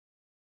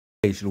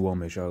Hey,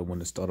 Shalom, I want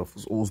to start off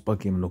as always by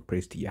giving no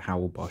praise to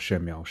Yahweh,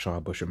 Bashem,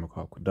 Yahushua, Bashem,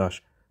 Kodash,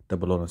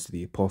 double honors to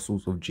the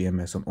apostles of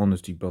GMS, and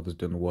honors to you brothers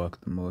doing the work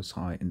of the Most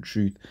High in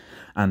truth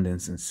and in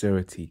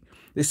sincerity.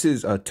 This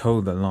is a toe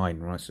the line,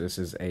 right? So this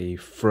is a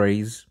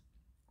phrase,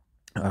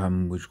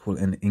 which we call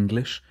it in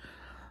English,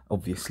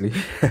 obviously.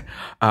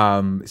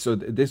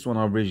 This one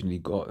I originally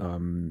got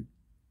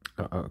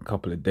a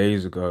couple of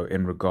days ago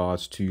in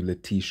regards to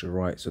Letitia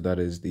Wright. So that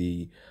is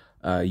the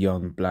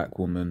young black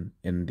woman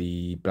in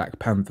the Black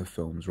Panther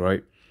films,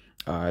 right?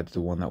 The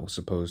one that was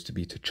supposed to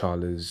be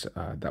T'Challa's,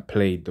 that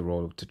played the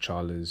role of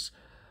T'Challa's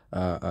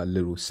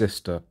little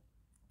sister.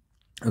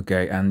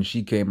 Okay, and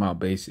she came out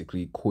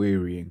basically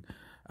querying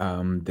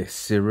this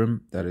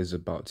serum that is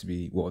about to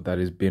be, well, that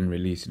has been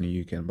released in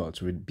the UK and about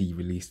to be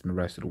released in the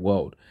rest of the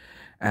world.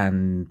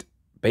 And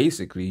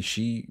basically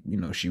she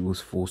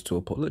was forced to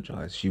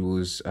apologize. She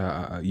was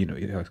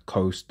her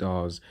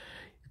co-stars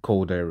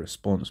called her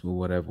irresponsible,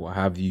 whatever, what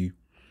have you.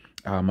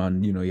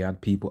 And you had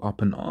people up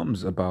in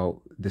arms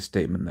about the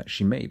statement that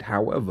she made.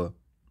 However,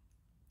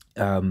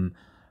 not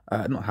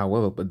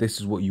however, but this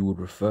is what you would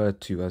refer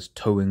to as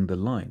towing the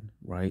line,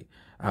 right?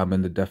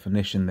 And the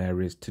definition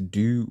there is to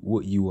do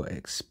what you are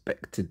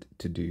expected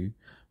to do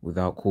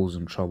without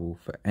causing trouble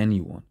for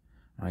anyone.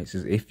 Right? It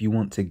says if you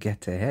want to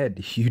get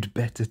ahead, you'd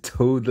better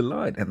toe the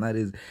line, and that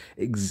is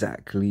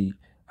exactly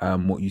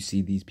what you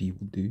see these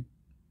people do.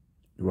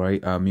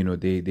 Right,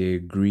 they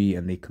agree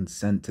and they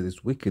consent to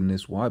this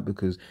wickedness. Why?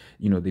 Because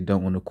they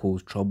don't want to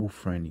cause trouble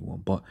for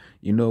anyone. But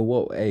you know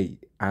what? Hey,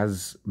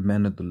 as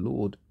men of the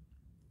Lord,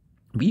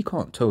 we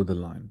can't toe the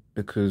line,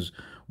 because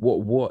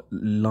what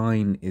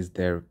line is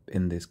there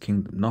in this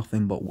kingdom?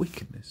 Nothing but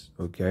wickedness.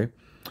 Okay,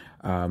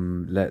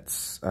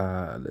 let's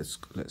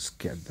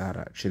get that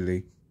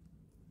actually.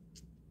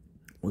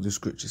 What the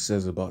scripture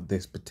says about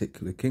this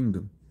particular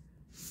kingdom,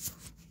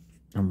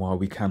 and why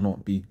we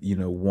cannot be,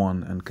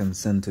 one and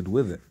consented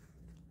with it.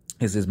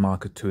 It says,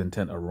 Mark 2 and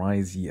 10,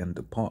 arise ye and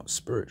depart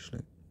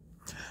spiritually.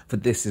 For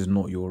this is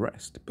not your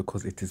rest,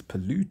 because it is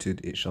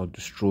polluted, it shall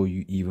destroy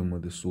you even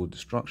with the sword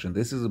destruction.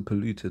 This is a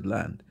polluted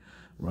land,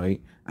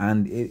 right?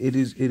 And it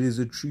is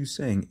a true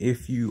saying.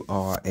 If you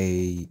are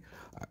a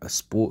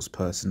sports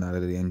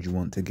personality and you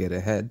want to get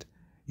ahead,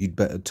 you'd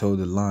better toe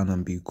the line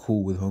and be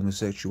cool with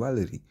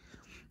homosexuality.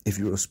 If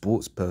you're a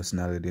sports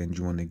personality and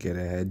you want to get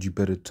ahead, you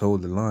better toe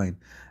the line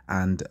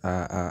and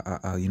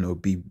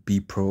be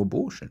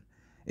pro-abortion.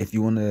 If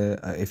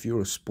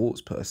you're a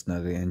sports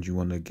personality and you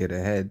want to get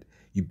ahead,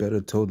 you better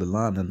toe the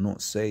line and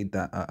not say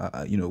that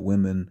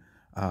women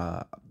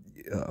are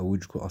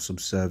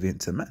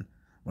subservient to men.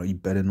 Right? You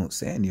better not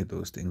say any of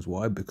those things.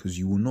 Why? Because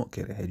you will not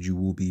get ahead. You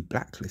will be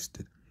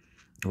blacklisted.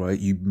 Right,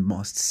 you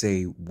must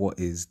say what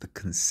is the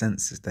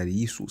consensus that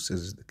Esau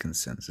says is the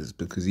consensus,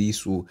 because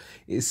Esau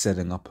is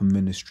setting up a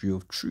ministry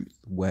of truth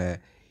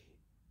where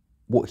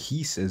what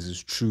he says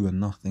is true and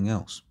nothing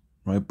else,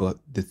 right? But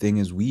the thing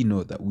is, we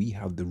know that we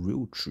have the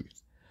real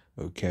truth.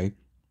 Okay,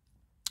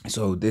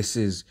 so this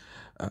is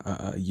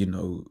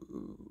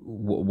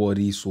what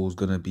Esau is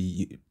gonna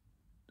be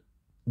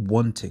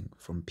wanting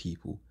from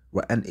people,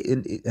 right?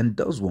 And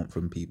does want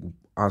from people.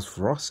 As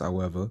for us,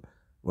 however,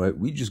 right,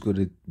 we just got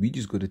to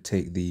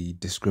take the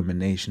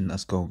discrimination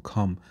that's going to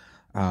come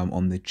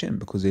on the chin,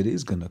 because it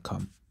is going to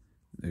come.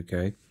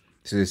 Okay,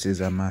 so this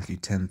is Matthew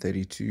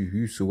 10:32.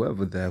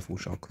 Whosoever therefore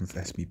shall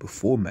confess me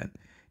before men,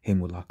 him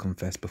will I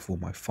confess before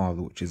my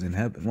Father which is in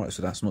heaven. Right,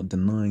 so that's not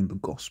denying the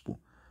gospel,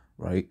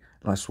 right?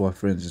 That's why,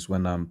 for instance,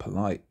 when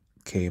Polite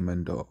came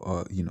and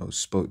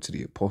spoke to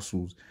the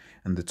apostles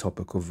and the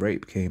topic of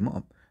rape came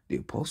up, the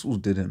apostles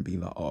didn't be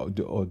like,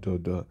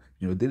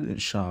 they didn't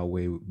shy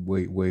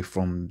away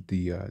from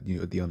the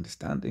the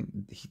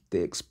understanding. They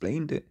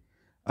explained it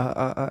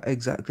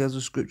exactly as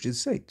the scriptures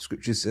say.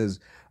 Scripture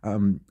says,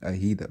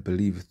 he that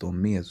believeth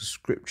on me, as the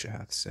scripture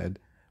hath said,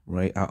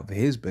 right, out of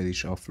his belly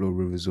shall flow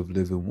rivers of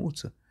living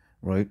water.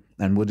 Right,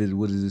 and what did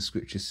the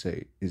scripture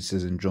say? It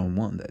says in John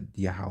 1 that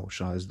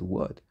Yahushua is the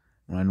word.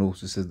 Right, and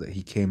also says that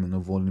he came in the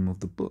volume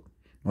of the book.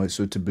 Right,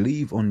 so to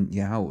believe on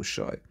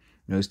Yahushua,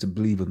 is to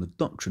believe in the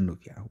doctrine of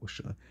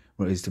Yahushua,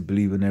 right? Is to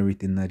believe in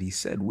everything that he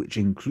said, which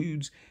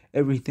includes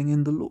everything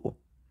in the law.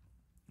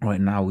 Right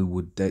now, we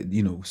would,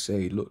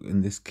 say, look,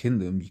 in this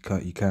kingdom, you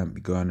can't be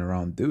going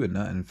around doing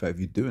that. And in fact, if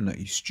you're doing that,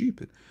 you're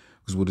stupid.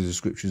 Because what does the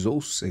scriptures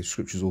also say?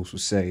 Scriptures also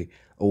say,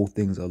 all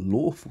things are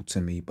lawful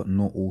to me, but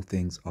not all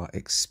things are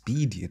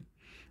expedient.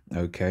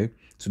 Okay,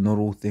 so not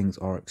all things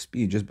are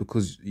expedient. Just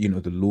because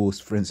the laws,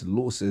 for instance, the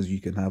law says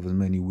you can have as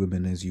many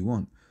women as you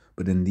want,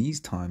 but in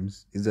these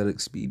times, is that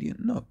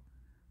expedient? No.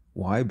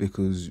 Why?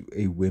 Because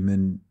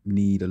women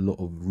need a lot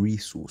of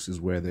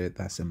resources, whether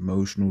that's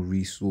emotional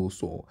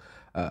resource or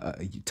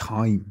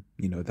time.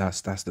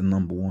 That's the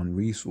number one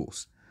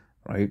resource,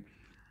 right?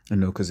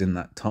 Because in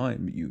that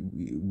time,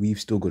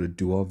 we've still got to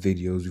do our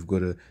videos. We've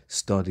got to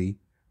study,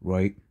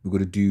 right? We've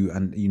got to do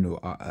and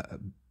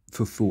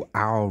fulfill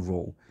our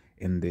role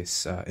in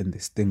this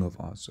thing of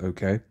ours.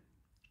 Okay,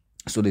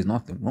 so there's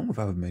nothing wrong with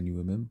having many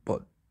women,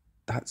 but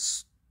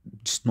that's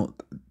just not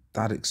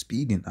that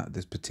expedient at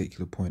this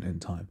particular point in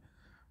time.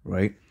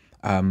 right?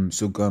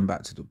 So going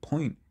back to the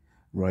point,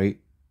 right,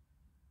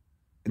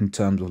 in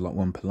terms of like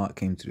when Pilate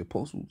came to the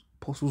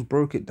apostles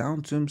broke it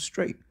down to him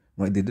straight,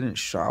 right? They didn't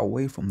shy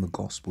away from the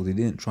gospel. They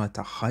didn't try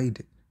to hide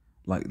it,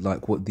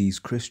 like what these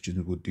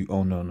Christians would do.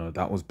 Oh no,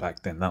 that was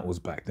back then. That was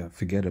back then.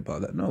 Forget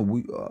about that. No,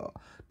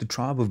 the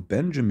tribe of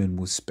Benjamin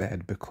was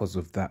spared because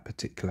of that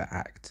particular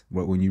act.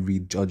 Right? When you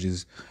read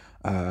Judges,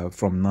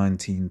 from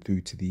 19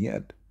 through to the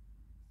end,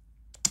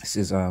 it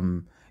says,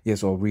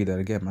 yes, I'll read that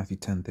again. Matthew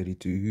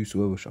 10:32.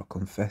 Whosoever shall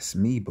confess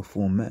me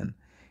before men,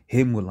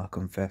 him will I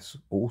confess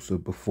also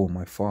before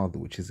my Father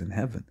which is in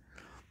heaven.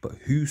 But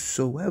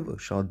whosoever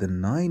shall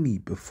deny me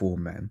before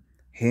men,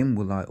 him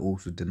will I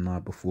also deny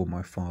before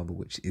my Father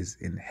which is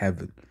in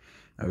heaven.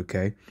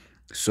 Okay,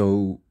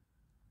 so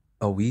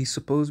are we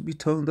supposed to be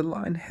towing the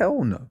line?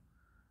 Hell no,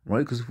 right?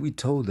 Because if we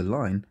told the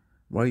line,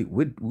 right,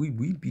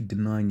 we'd be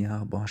denying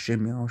Yahweh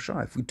Hashem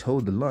Yahushua. If we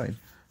told the line,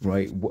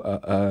 right,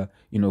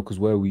 because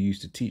where we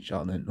used to teach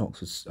out in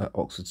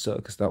Oxford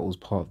Circus, that was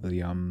part of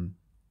the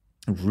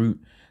route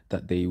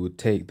that they would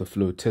take, the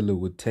flotilla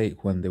would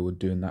take when they were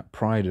doing that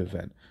Pride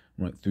event,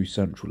 right, through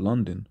central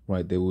London,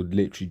 right. They would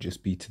literally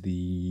just be to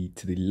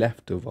the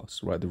left of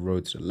us, right, the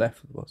road to the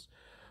left of us.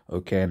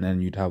 Okay, and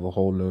then you'd have a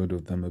whole load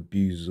of them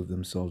abusers of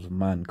themselves, of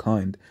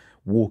mankind,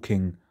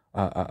 walking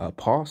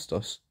past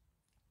us,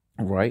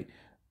 right?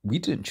 We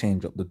didn't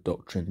change up the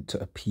doctrine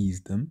to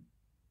appease them.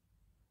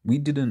 We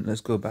didn't,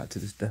 let's go back to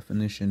this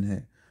definition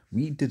here.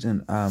 We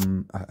didn't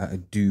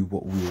do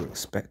what we were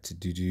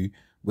expected to do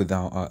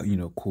without,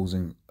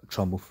 causing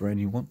trouble for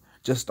anyone.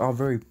 Just our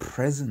very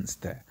presence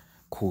there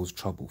caused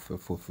trouble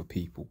for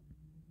people,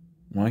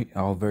 right?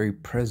 Our very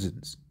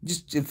presence.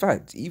 Just, in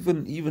fact,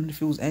 even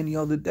if it was any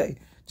other day,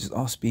 just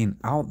us being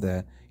out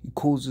there, it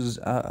causes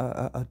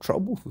a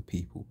trouble for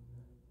people.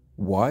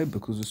 Why?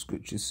 Because the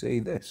scriptures say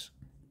this.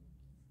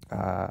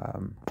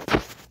 In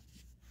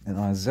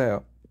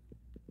Isaiah,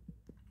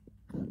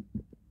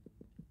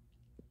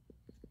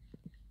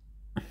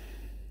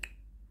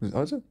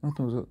 what's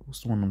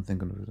the one I'm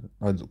thinking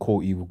of?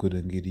 Call evil good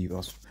and good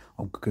evil.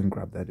 I can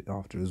grab that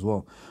after as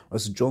well.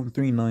 So John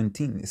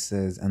 3:19, it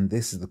says, and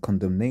this is the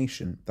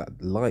condemnation,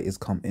 that light is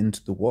come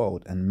into the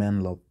world, and men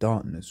love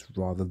darkness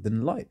rather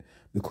than light,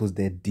 because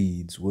their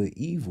deeds were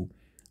evil,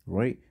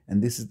 right?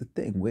 And this is the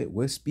thing,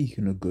 we're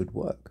speaking a good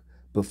work,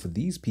 but for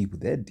these people,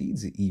 their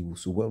deeds are evil.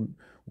 So when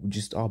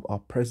just our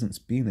presence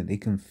being there, they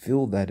can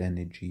feel that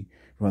energy,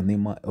 right? And they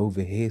might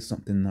overhear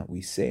something that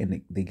we say,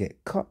 and they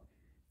get cut.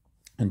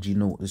 And you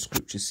know what the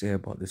scriptures say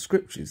about the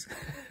scriptures?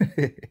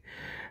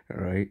 All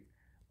right.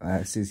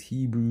 It says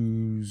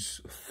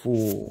Hebrews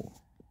 4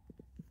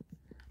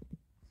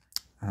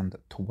 and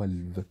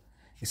 12.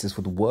 It says,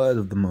 for the word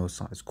of the Most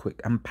High is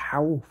quick and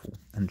powerful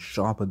and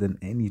sharper than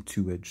any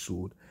two-edged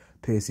sword,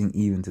 piercing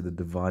even to the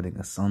dividing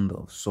asunder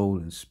of soul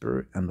and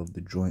spirit and of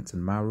the joints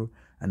and marrow,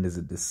 and is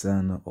a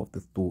discerner of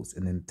the thoughts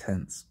and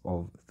intents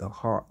of the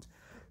heart.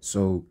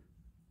 So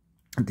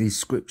these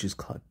scriptures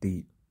cut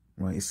deep.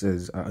 Right, it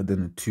says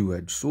than a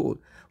two-edged sword.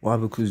 Why?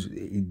 Because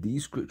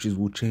these scriptures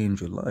will change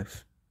your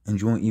life,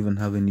 and you won't even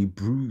have any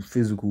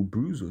physical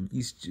bruise on.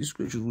 These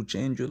scriptures will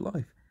change your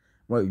life.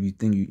 Right? You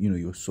think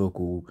you're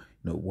so-called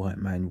white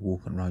man, you're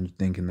walking around, you're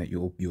thinking that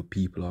your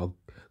people are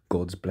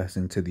God's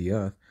blessing to the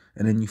earth,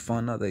 and then you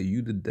find out that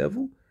you the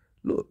devil.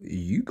 Look,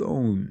 you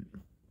gon'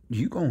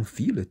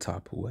 feel a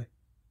type of way.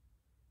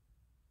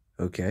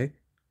 Okay,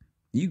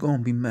 you gonna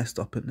be messed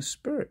up in the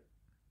spirit.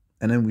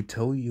 And then we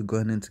tell you you're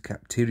going into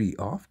captivity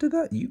after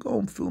that, you go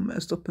and feel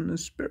messed up in the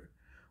spirit.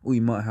 Or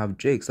you might have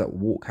Jakes that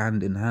walk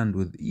hand in hand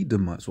with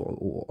Edomites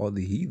or other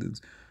heathens.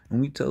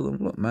 And we tell them,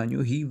 look, man,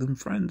 your heathen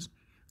friends,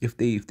 if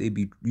they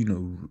be,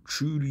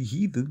 truly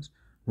heathens,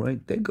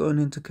 right, they're going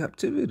into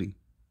captivity,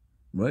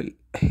 right?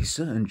 A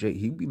certain Jake,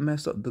 he'd be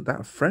messed up.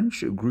 That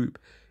friendship group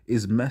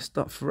is messed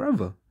up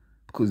forever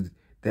because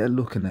they're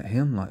looking at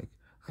him like,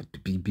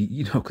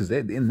 because they're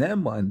in their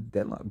mind,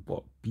 they're like,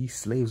 what, be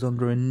slaves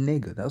under a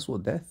nigger? That's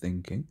what they're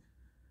thinking,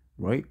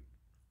 right?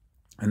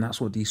 And that's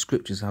what these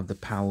scriptures have the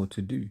power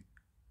to do.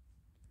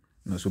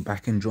 So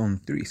back in John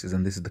 3, it says,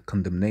 and this is the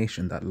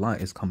condemnation, that light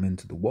has come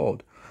into the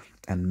world,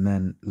 and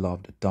men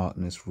loved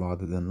darkness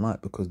rather than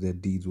light, because their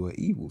deeds were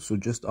evil. So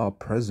just our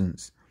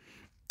presence,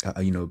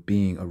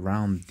 being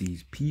around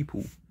these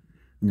people,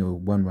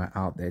 when we're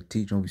out there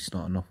teaching, obviously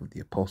starting off with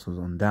the apostles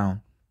on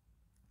down,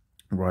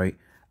 right?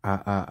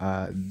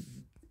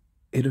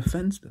 It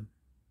offends them,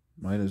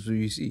 right? As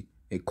you see,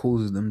 it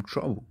causes them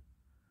trouble,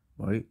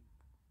 right?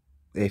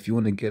 If you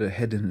want to get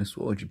ahead in this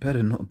world, you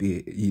better not be,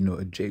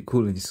 a Jake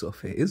calling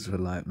yourself an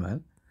Israelite,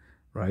 man,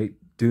 right?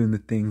 Doing the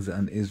things that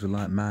an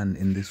Israelite man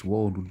in this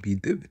world would be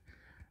doing,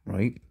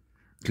 right?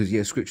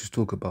 Because, scriptures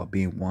talk about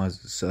being wise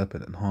as a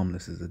serpent and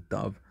harmless as a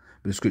dove.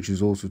 But the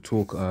scriptures also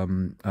talk,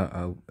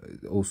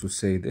 also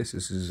say this.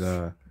 This is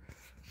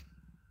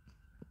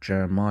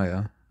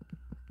Jeremiah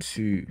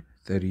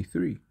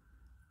 2:33.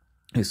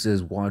 It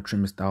says, why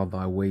trimmest thou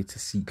thy way to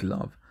seek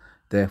love?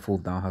 Therefore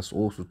thou hast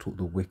also taught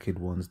the wicked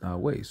ones thy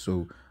way.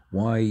 So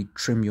Why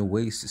trim your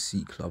waist to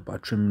seek love? By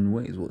trimming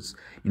your waist, what's,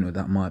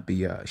 that might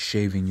be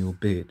shaving your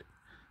beard,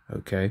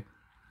 okay?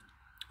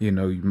 You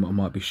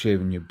might be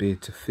shaving your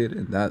beard to fit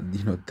in.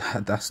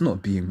 That's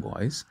not being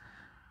wise,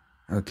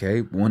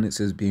 okay? When it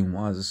says being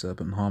wise, a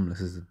serpent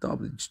harmless as a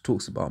dove, it just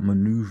talks about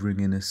maneuvering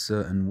in a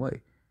certain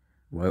way,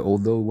 right?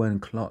 Although when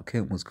Clark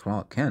Kent was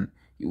Clark Kent,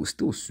 he was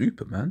still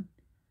Superman.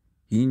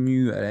 He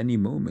knew at any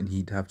moment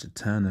he'd have to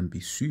turn and be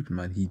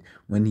Superman.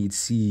 When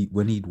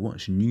he'd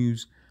watch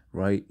news,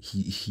 right?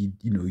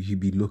 He'd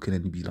be looking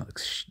and he'd be like,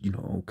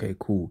 okay,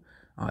 cool.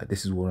 All right,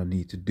 this is what I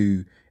need to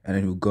do. And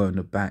then he'll go in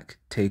the back,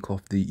 take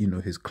off the,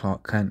 his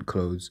Clark Kent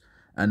clothes,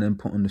 and then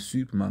put on the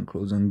Superman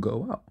clothes and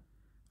go out,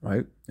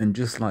 right? And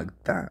just like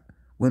that,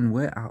 when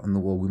we're out in the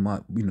world, we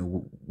might, we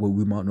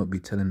might not be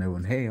telling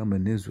everyone, hey, I'm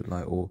an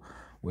Israelite or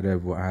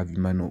whatever, what have you.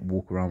 Might not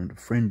walk around with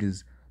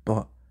fringes,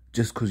 but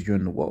just because you're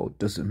in the world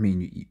doesn't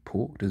mean you eat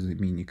pork, doesn't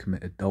mean you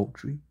commit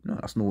adultery. No,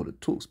 that's not what it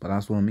talks about.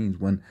 That's what it means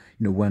when,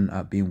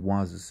 being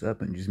wise as a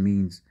serpent just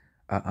means,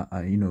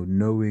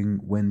 knowing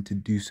when to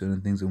do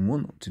certain things and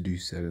when not to do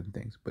certain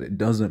things. But it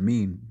doesn't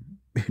mean,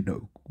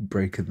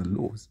 breaking the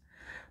laws,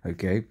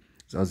 okay?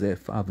 So Isaiah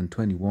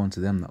 5:21, to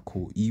them that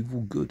call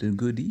evil good and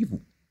good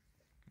evil.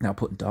 Now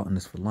put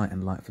darkness for light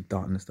and light for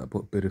darkness, that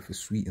put bitter for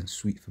sweet and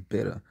sweet for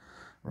bitter.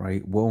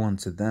 Right, woe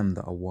unto them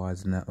that are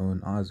wise in their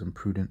own eyes and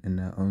prudent in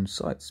their own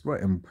sights.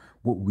 Right, and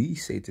what we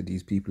say to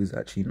these people is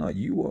actually, no,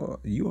 you are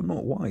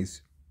not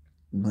wise.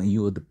 No,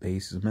 you are the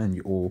basest of men.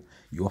 You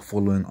are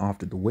following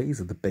after the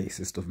ways of the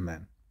basest of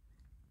men.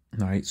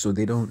 All right, so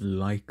they don't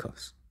like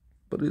us,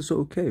 but it's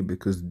okay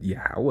because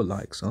Yahweh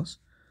likes us.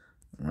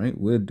 Right,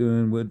 we're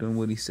doing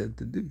what He said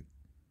to do.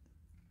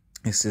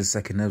 It says 2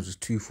 Ezra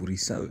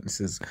 2:47. It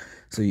says,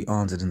 so he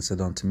answered and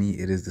said unto me,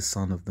 it is the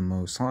Son of the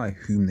Most High,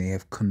 whom they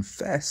have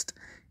confessed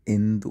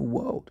in the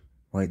world.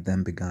 Right,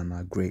 then began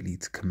I greatly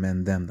to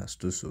commend them that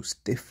stood so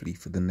stiffly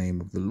for the name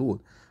of the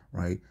Lord.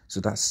 Right,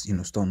 so that's,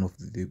 starting off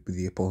with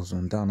the apostles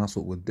on down. That's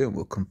what we're doing.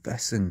 We're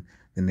confessing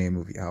the name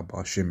of Yahweh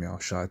Hashem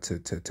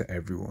Yahushua to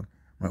everyone.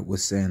 Right, we're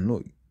saying,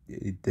 look,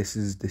 this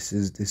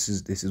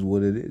is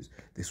what it is.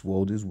 This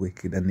world is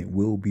wicked and it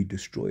will be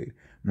destroyed,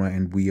 right?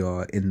 And we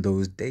are in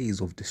those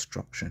days of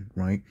destruction,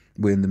 right?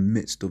 We're in the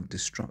midst of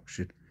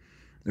destruction,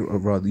 or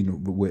rather,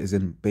 whereas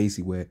in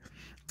basically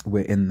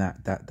we're in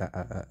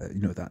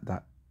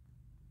that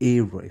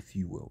era, if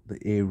you will, the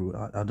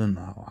era. I don't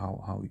know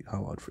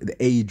how I'd, the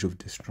age of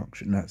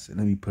destruction. That's it.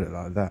 Let me put it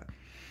like that,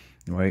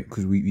 right?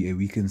 Because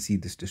we can see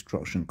this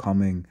destruction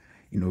coming.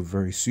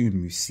 Very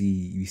soon. You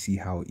see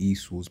how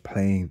Esau's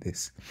playing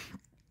this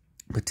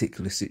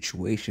particular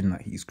situation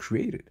that he's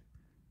created,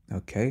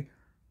 okay?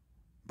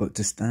 But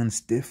to stand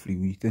stiffly,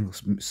 when you think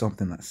of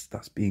something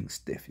that's being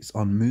stiff, it's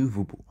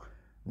unmovable,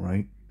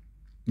 right?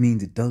 It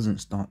means it doesn't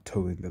start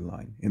towing the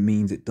line. It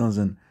means it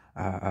doesn't,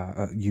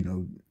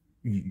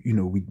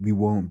 we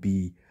won't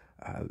be,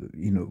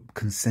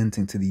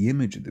 consenting to the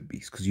image of the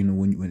beast. Because,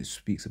 when it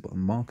speaks about the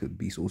mark of the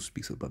beast, it also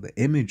speaks about the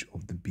image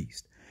of the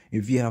beast.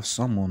 If you have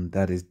someone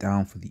that is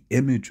down for the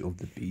image of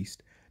the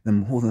beast,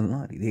 then more than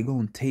likely they're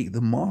going to take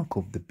the mark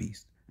of the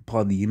beast.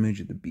 Part of the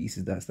image of the beast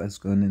is that's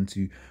going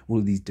into all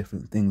of these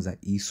different things that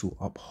Esau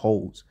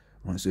upholds.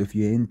 Right? So if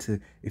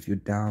you're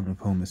down with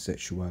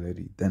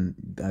homosexuality, then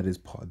that is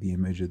part of the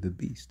image of the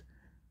beast.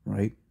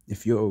 Right?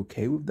 If you're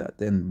okay with that,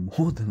 then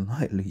more than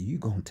likely you're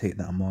going to take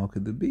that mark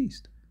of the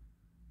beast.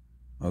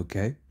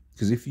 Okay?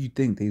 Because if you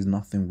think there's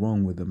nothing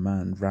wrong with a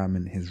man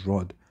ramming his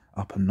rod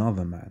up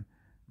another man,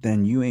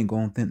 then you ain't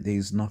gonna think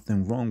there's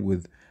nothing wrong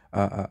with,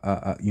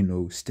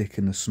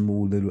 sticking a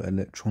small little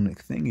electronic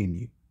thing in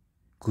you.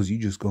 Because you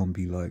just gonna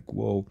be like,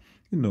 well,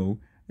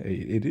 hey,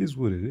 it is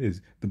what it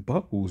is. The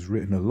Bible was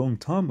written a long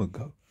time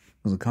ago.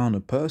 Because the kind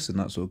of person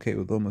that's okay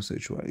with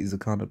homosexuality is the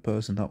kind of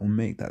person that will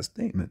make that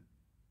statement.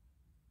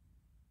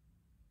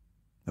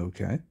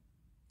 Okay?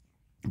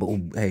 But,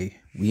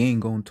 hey, we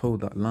ain't gonna toe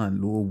that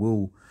line. Lord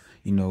will,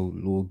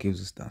 Lord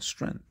gives us that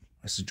strength.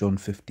 This is John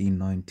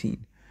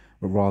 15:19.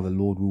 But rather,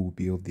 Lord will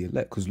be of the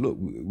elect. Because look,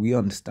 we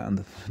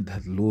understand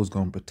that the Lord's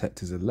going to protect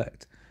his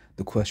elect.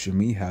 The question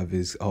we have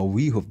is, are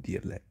we of the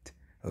elect?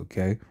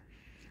 Okay.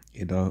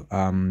 It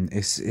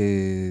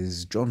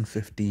is John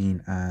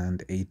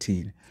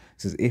 15:18. It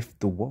says, if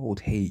the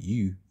world hate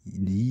you,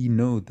 ye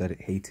know that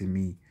it hated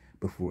me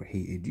before it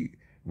hated you.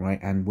 Right.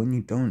 And when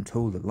you don't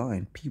toe the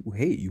line, people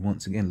hate you.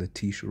 Once again,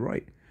 Letitia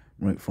Wright,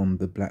 right, from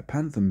the Black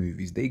Panther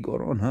movies, they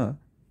got on her.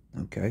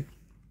 Okay.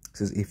 It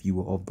says, if you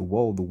were of the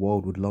world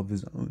would love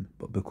his own.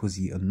 But because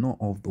ye are not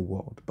of the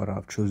world, but I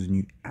have chosen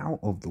you out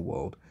of the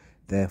world,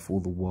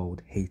 therefore the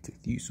world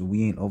hateth you. So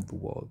we ain't of the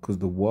world, because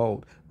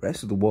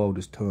rest of the world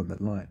is towing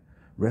that line.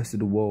 Rest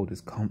of the world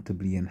is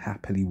comfortably and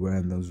happily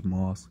wearing those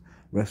masks.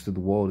 Rest of the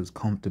world is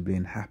comfortably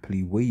and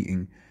happily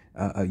waiting,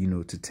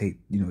 to take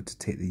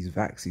these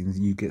vaccines.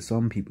 You get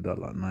some people that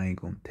are like, nah, I ain't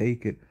gonna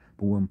take it.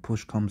 But when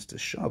push comes to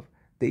shove,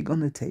 they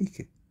gonna take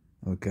it.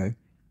 Okay.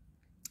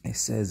 It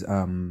says,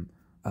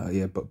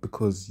 but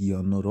because ye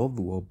are not of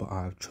the world, but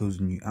I have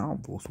chosen you out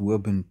of the world. So we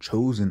have been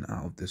chosen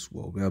out of this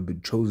world. We have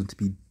been chosen to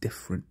be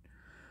different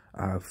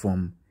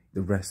from,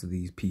 the rest of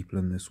these people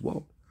in this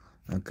world.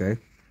 Okay,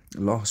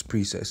 last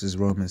precept is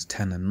Romans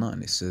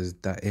 10:9. It says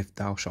that if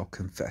thou shalt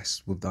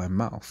confess with thy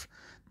mouth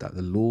that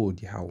the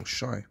Lord Yahweh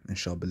Shai, and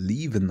shall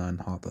believe in thine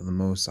heart that the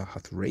Most High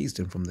hath raised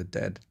him from the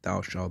dead,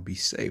 thou shalt be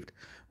saved.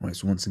 Right,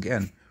 so once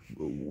again,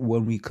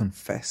 when we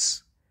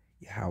confess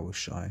Yahweh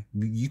Shai,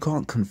 you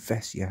can't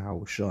confess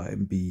Yahweh Shai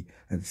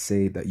and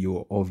say that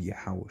you're of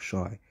Yahweh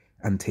Shai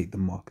and take the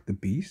mark of the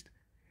beast.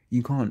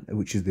 You can't,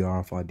 which is the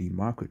RFID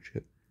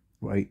microchip,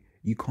 right?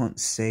 You can't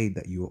say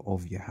that you're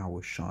of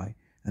Yahweh Shai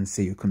and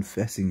say you're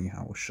confessing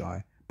Yahweh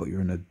Shai, but you're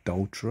an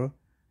adulterer,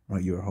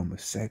 right? You're a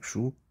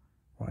homosexual,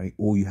 right?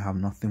 Or you have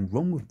nothing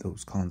wrong with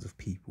those kinds of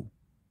people,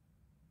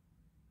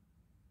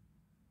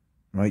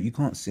 right? You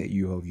can't say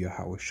you're of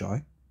Yahweh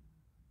Shai,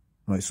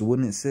 right? So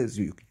when it says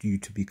you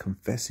to be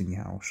confessing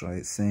Yahweh Shai,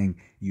 it's saying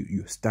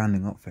you're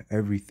standing up for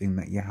everything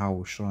that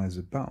Yahweh Shai is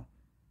about,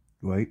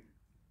 right?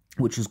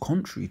 Which is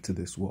contrary to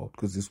this world,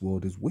 because this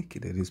world is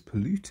wicked, it is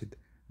polluted,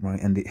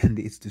 right? And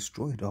it's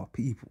destroyed our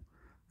people.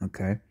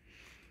 Okay,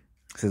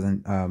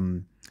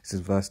 it says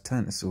verse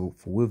 10. So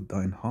for with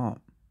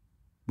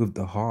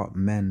the heart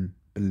men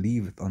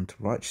believeth unto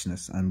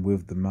righteousness, and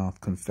with the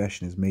mouth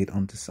confession is made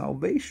unto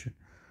salvation.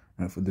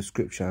 Right? For the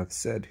scripture hath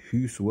said,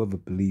 whosoever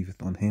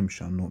believeth on him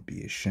shall not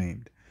be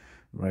ashamed.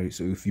 Right?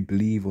 So if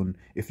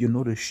you're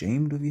not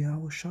ashamed of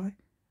Yahweh Shai,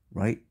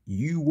 right,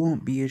 you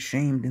won't be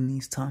ashamed in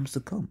these times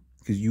to come,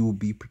 because you will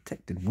be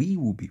protected. We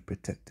will be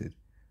protected,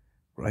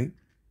 right?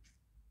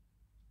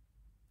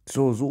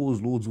 So as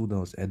always, Lord's will, that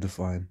was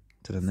edifying.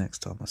 To the next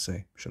time, I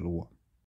say, Shalom.